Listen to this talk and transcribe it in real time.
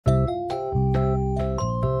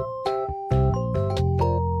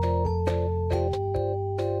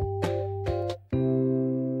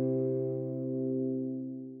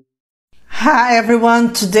Hi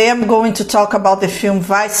everyone, today I'm going to talk about the film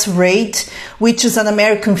Vice Raid, which is an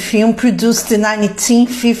American film produced in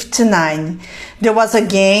 1959. There was a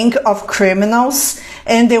gang of criminals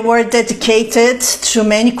and they were dedicated to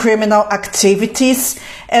many criminal activities,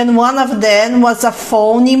 and one of them was a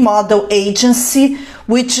phony model agency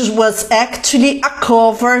which was actually a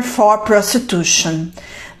cover for prostitution.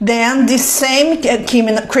 Then this same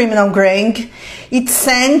criminal gang, it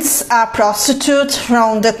sends a prostitute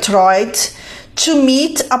from Detroit to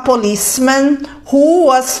meet a policeman who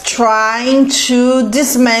was trying to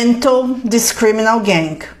dismantle this criminal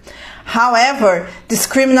gang. However, this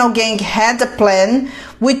criminal gang had a plan,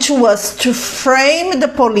 which was to frame the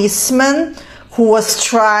policeman who was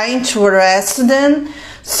trying to arrest them,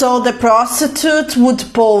 so the prostitute would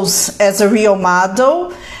pose as a real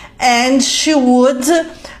model and she would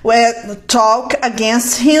talk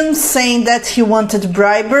against him, saying that he wanted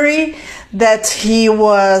bribery, that he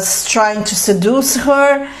was trying to seduce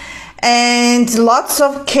her, and lots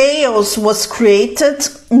of chaos was created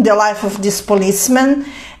in the life of this policeman,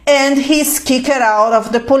 and he's kicked out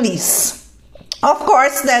of the police. Of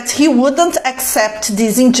course that he wouldn't accept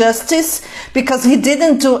this injustice because he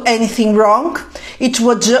didn't do anything wrong. It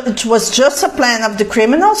was just a plan of the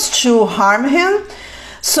criminals to harm him.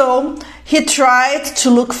 So he tried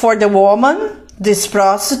to look for the woman, this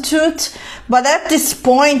prostitute, but at this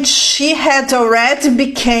point she had already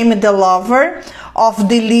become the lover of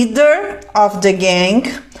the leader of the gang.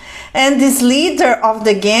 And this leader of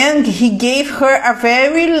the gang, he gave her a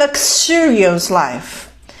very luxurious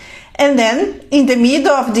life. And then, in the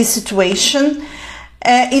middle of this situation,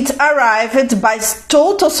 it arrived by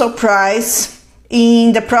total surprise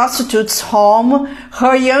in the prostitute's home,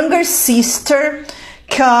 her younger sister,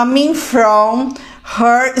 coming from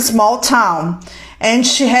her small town, and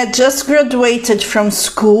she had just graduated from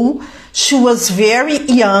school. She was very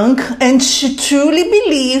young and she truly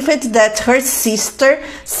believed that her sister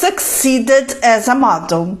succeeded as a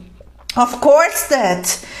model. Of course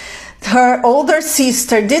that her older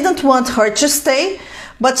sister didn't want her to stay,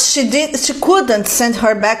 but she couldn't send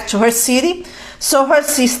her back to her city, so her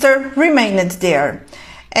sister remained there.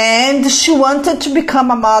 And she wanted to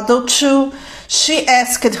become a model too. She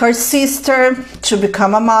asked her sister to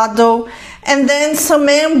become a model, and then some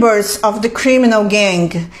members of the criminal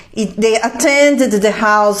gang, they attended the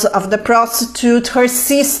house of the prostitute. Her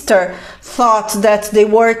sister thought that they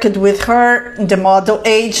worked with her in the model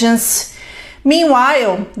agency.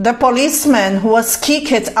 Meanwhile, the policeman who was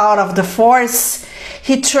kicked out of the force,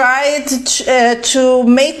 he tried to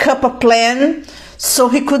make up a plan so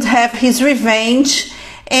he could have his revenge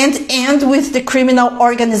and end with the criminal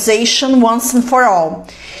organization once and for all.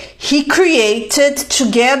 He created,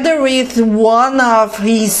 together with one of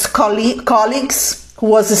his colleagues who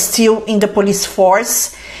was still in the police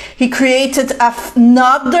force, he created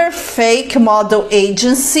another fake model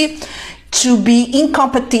agency to be in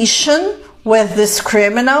competition with this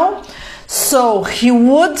criminal. So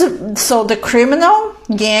the criminal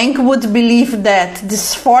gang would believe that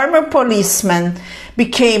this former policeman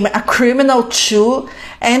became a criminal too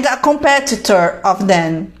and a competitor of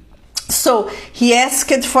them. So he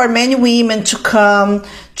asked for many women to come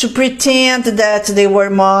to pretend that they were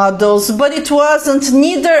models, but it wasn't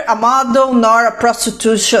neither a model nor a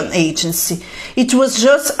prostitution agency. It was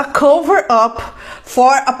just a cover-up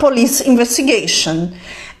for a police investigation.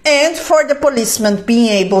 And for the policeman being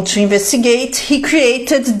able to investigate, he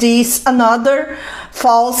created this another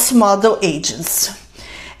false model agency.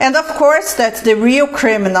 And of course that the real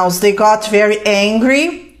criminals, they got very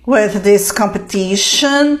angry with this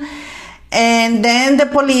competition. And then the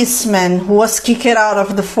policeman who was kicked out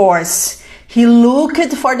of the force, he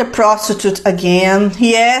looked for the prostitute again.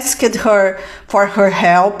 He asked her for her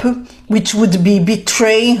help, which would be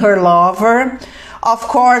betraying her lover. Of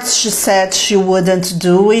course, she said she wouldn't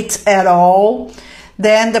do it at all.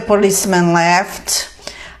 Then the policeman left.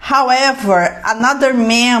 However, another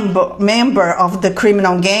member of the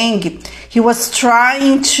criminal gang, he was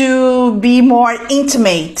trying to be more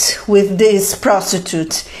intimate with this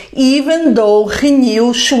prostitute, even though he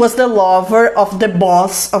knew she was the lover of the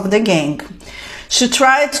boss of the gang. She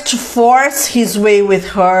tried to force his way with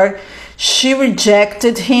her. She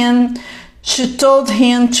rejected him. She told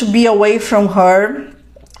him to be away from her.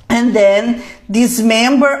 And then this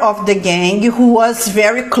member of the gang, who was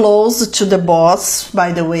very close to the boss,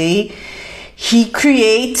 by the way, he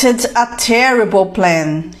created a terrible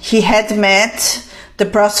plan. He had met the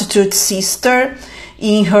prostitute's sister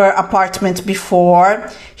in her apartment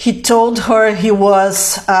before. He told her he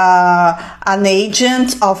was an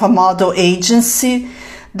agent of a model agency.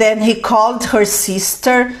 Then he called her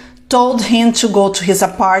sister told him to go to his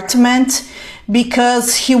apartment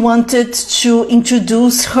because he wanted to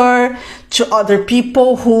introduce her to other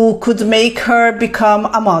people who could make her become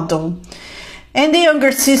a model. And the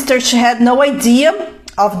younger sister, she had no idea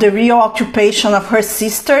of the real occupation of her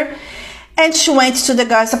sister, and she went to the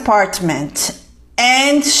guy's apartment,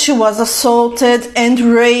 and she was assaulted and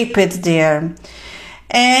raped there.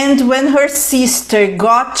 And when her sister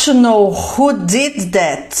got to know who did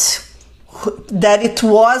that it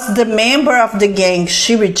was the member of the gang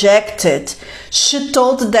she rejected, she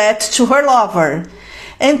told that to her lover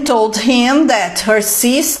and told him that her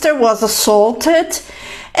sister was assaulted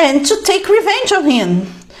and to take revenge on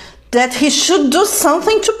him, that he should do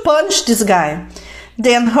something to punish this guy.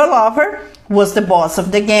 Then her lover, who was the boss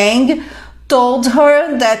of the gang, told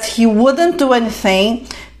her that he wouldn't do anything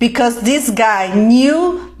because this guy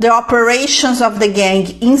knew the operations of the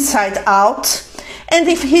gang inside out, and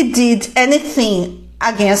if he did anything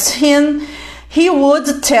against him, he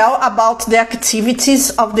would tell about the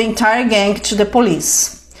activities of the entire gang to the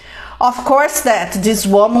police. Of course that this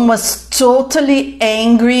woman was totally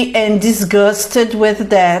angry and disgusted with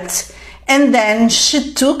that, and then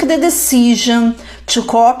she took the decision to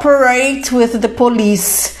cooperate with the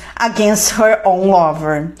police against her own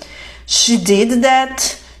lover. She did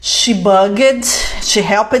that. She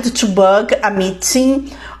helped to bug a meeting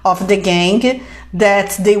of the gang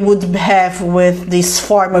that they would have with this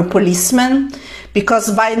former policeman,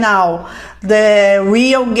 because by now the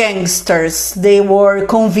real gangsters, they were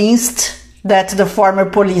convinced that the former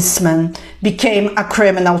policeman became a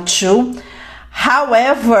criminal too.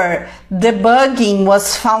 However, the bugging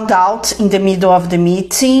was found out in the middle of the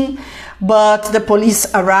meeting, but the police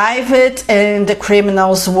arrived and the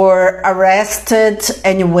criminals were arrested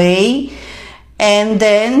anyway. And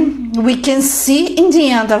then we can see in the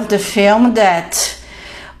end of the film that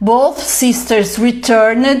both sisters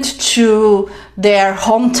returned to their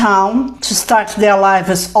hometown to start their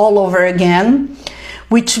lives all over again,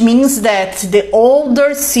 which means that the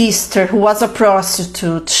older sister, who was a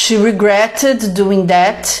prostitute, she regretted doing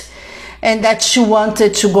that and that she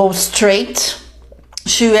wanted to go straight.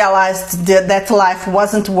 She realized that life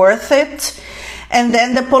wasn't worth it. And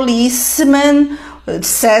then the policeman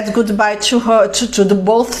said goodbye to her, to the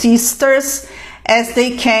both sisters, as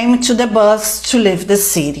they came to the bus to leave the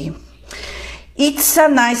city. It's a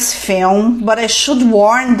nice film, but I should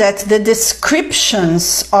warn that the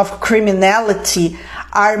descriptions of criminality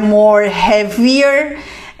are more heavier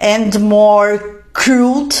and more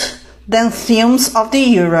crude than films of the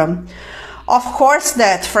era. Of course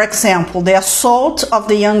that, for example, the assault of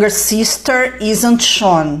the younger sister isn't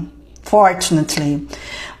shown, fortunately.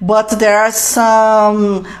 But there are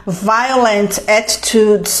some violent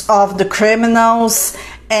attitudes of the criminals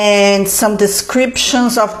and some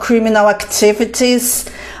descriptions of criminal activities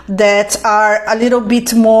that are a little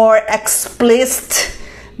bit more explicit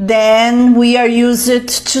than we are used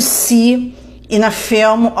to see in a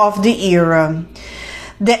film of the era.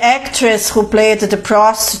 The actress who played the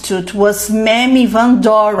prostitute was Mamie Van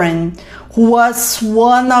Doren, who was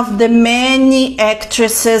one of the many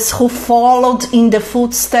actresses who followed in the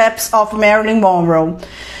footsteps of Marilyn Monroe.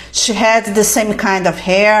 She had the same kind of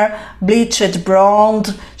hair, bleached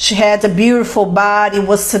blonde. She had a beautiful body,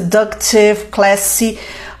 was seductive, classy,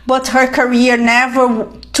 but her career never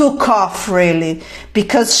took off really,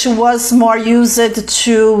 because she was more used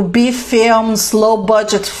to B films, low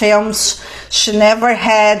budget films. She never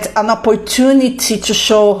had an opportunity to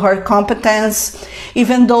show her competence,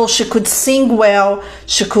 even though she could sing well,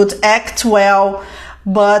 she could act well.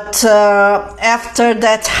 But after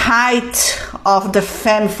that height of the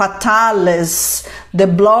femme fatales, the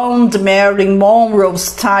blonde Marilyn Monroe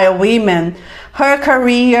style women, her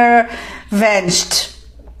career vanished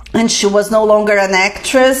and she was no longer an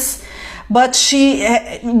actress. But she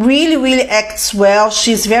really acts well.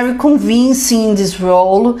 She's very convincing in this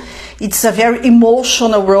role. It's a very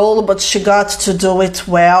emotional role, but she got to do it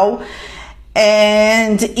well.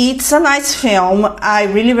 And it's a nice film. I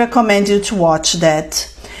really recommend you to watch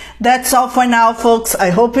that. That's all for now, folks. I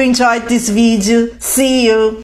hope you enjoyed this video. See you!